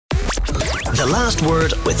The Last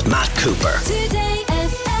Word with Matt Cooper.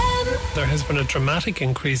 There has been a dramatic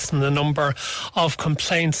increase in the number of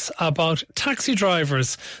complaints about taxi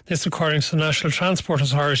drivers. This according to the National Transport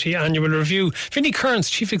Authority annual review. Vinny Kearns,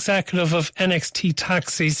 Chief Executive of NXT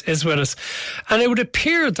Taxis, is with us. And it would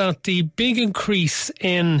appear that the big increase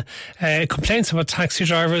in complaints about taxi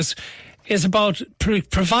drivers is about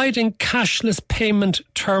providing cashless payment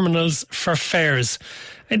terminals for fares.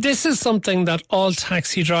 This is something that all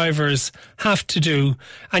taxi drivers have to do.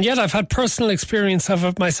 And yet I've had personal experience of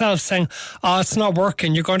it myself saying, it's not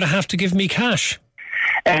working, you're going to have to give me cash.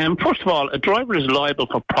 First of all, a driver is liable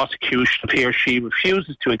for prosecution if he or she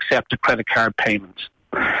refuses to accept a credit card payment.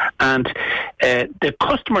 And the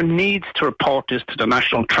customer needs to report this to the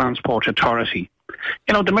National Transport Authority.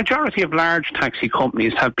 You know, the majority of large taxi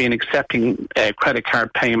companies have been accepting credit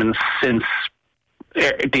card payments since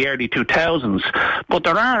the early 2000s, but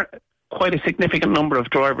there are quite a significant number of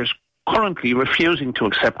drivers currently refusing to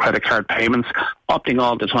accept credit card payments, opting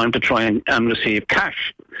all the time to try and receive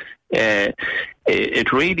cash. It's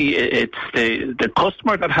the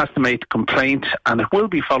customer that has to make the complaint, and it will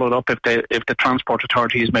be followed up if the Transport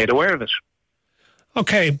Authority is made aware of it.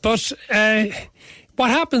 Okay, but what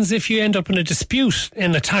happens if you end up in a dispute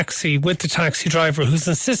in a taxi with the taxi driver who's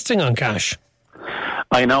insisting on cash?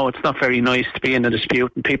 I know it's not very nice to be in a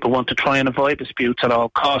dispute, and people want to try and avoid disputes at all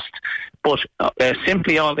costs. But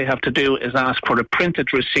simply all they have to do is ask for a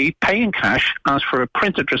printed receipt, pay in cash, ask for a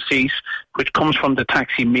printed receipt which comes from the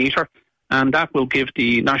taxi meter, and that will give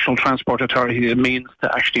the National Transport Authority the means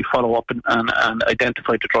to actually follow up and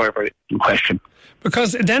identify the driver in question.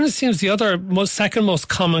 Because then it seems the other second most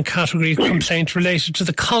common category of complaint related to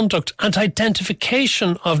the conduct and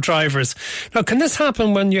identification of drivers. Now, can this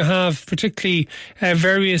happen when you have particularly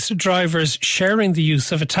various drivers sharing the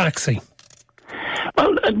use of a taxi?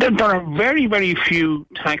 Well, there are very, very few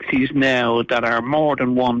taxis now that are more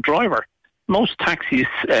than one driver. Most taxis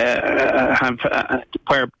have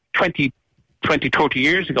where 20, 30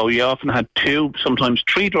 years ago, you often had 2, sometimes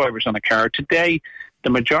 3 drivers on a car. Today, the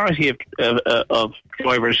majority of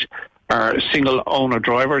drivers are single owner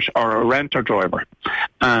drivers or a renter driver.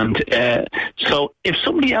 And so if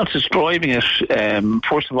somebody else is driving it,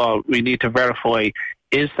 first of all, we need to verify,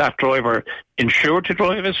 is that driver insured to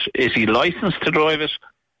drive it? Is he licensed to drive it?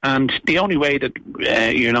 And the only way that,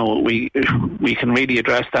 we can really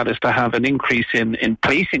address that is to have an increase in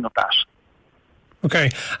policing of that.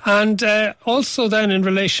 Okay. And also then in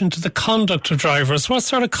relation to the conduct of drivers, what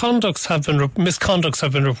sort of misconducts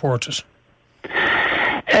have been reported?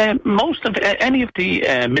 Most of any of the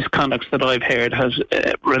misconducts that I've heard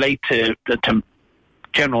relate to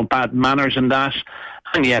general bad manners and that.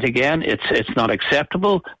 And yet again, it's not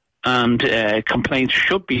acceptable. And complaints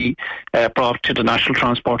should be brought to the National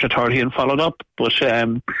Transport Authority and followed up. But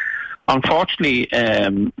unfortunately,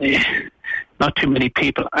 not too many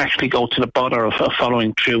people actually go to the bother of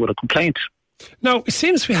following through with a complaint. Now, it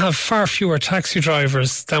seems we have far fewer taxi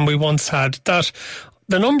drivers than we once had. That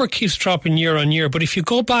the number keeps dropping year on year, but if you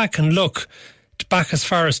go back and look back as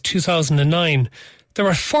far as 2009, there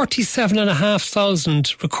were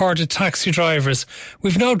 47,500 recorded taxi drivers.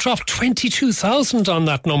 We've now dropped 22,000 on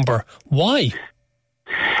that number. Why?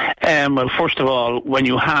 Well, first of all, when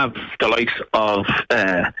you have the likes of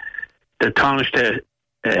the Taoiseach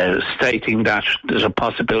stating that there's a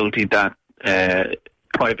possibility that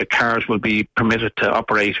private cars will be permitted to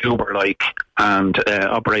operate Uber-like and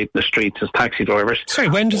operate the streets as taxi drivers. Sorry,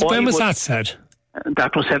 when was that said?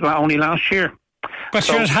 That was said only last year. But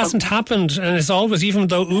sure, it hasn't happened, and it's always, even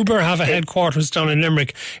though Uber have a headquarters down in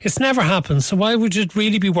Limerick, it's never happened. So why would you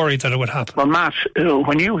really be worried that it would happen? Well, Matt,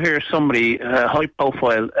 when you hear somebody, a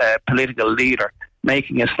high-profile political leader,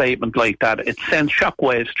 making a statement like that, it sends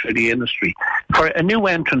shockwaves through the industry. For a new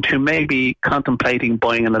entrant who may be contemplating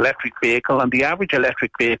buying an electric vehicle, and the average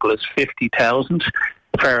electric vehicle is 50,000,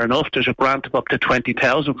 fair enough, there's a grant of up to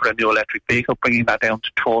 20,000 for a new electric vehicle, bringing that down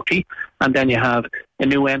to 40. And then you have a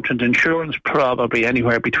new entrant insurance, probably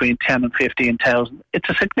anywhere between 10 and 15,000. It's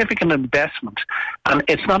a significant investment, and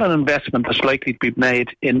it's not an investment that's likely to be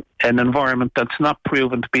made in an environment that's not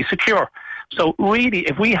proven to be secure. So really,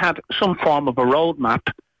 if we had some form of a roadmap,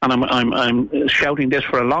 and I'm shouting this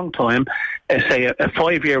for a long time, say a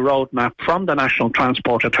 5-year roadmap from the National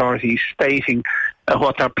Transport Authority stating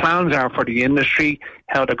what their plans are for the industry,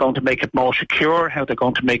 how they're going to make it more secure, how they're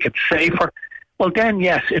going to make it safer, well then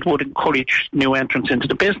yes, it would encourage new entrants into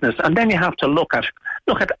the business. And then you have to look at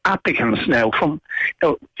applicants now.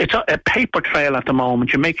 It's a paper trail at the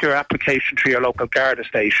moment. You make your application through your local Garda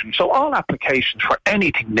station. So all applications for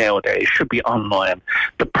anything nowadays should be online.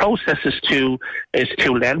 The process is too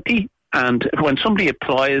lengthy. And when somebody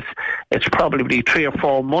applies, it's probably 3 or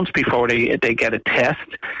 4 months before they get a test.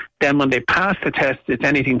 Then when they pass the test, it's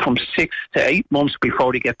anything from 6 to 8 months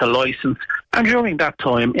before they get the licence. And during that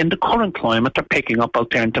time, in the current climate, they're picking up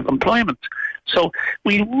alternative employment. So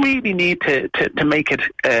we really need to make it,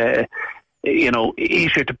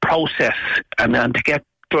 easier to process and to get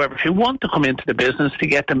drivers who want to come into the business, to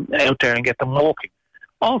get them out there and get them working.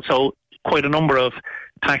 Also, quite a number of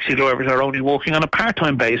taxi drivers are only working on a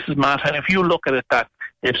part-time basis, Matt. And if you look at it, that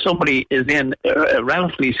if somebody is in a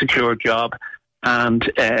relatively secure job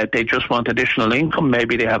and they just want additional income,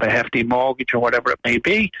 maybe they have a hefty mortgage or whatever it may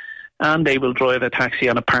be, and they will drive a taxi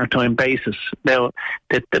on a part-time basis. Now,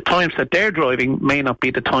 the times that they're driving may not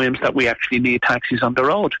be the times that we actually need taxis on the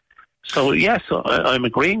road. So, yes, I'm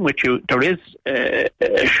agreeing with you. There is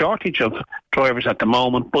a shortage of drivers at the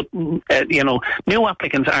moment, but, new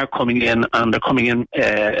applicants are coming in, and they're coming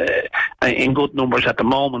in good numbers at the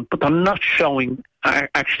moment, but they're not showing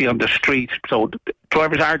actually on the street. So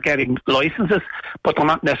drivers are getting licences, but they're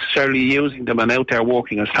not necessarily using them and out there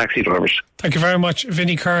working as taxi drivers. Thank you very much,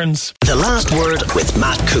 Vinny Kearns. The Last Word with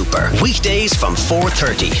Matt Cooper. Weekdays from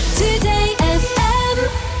 4:30. Today.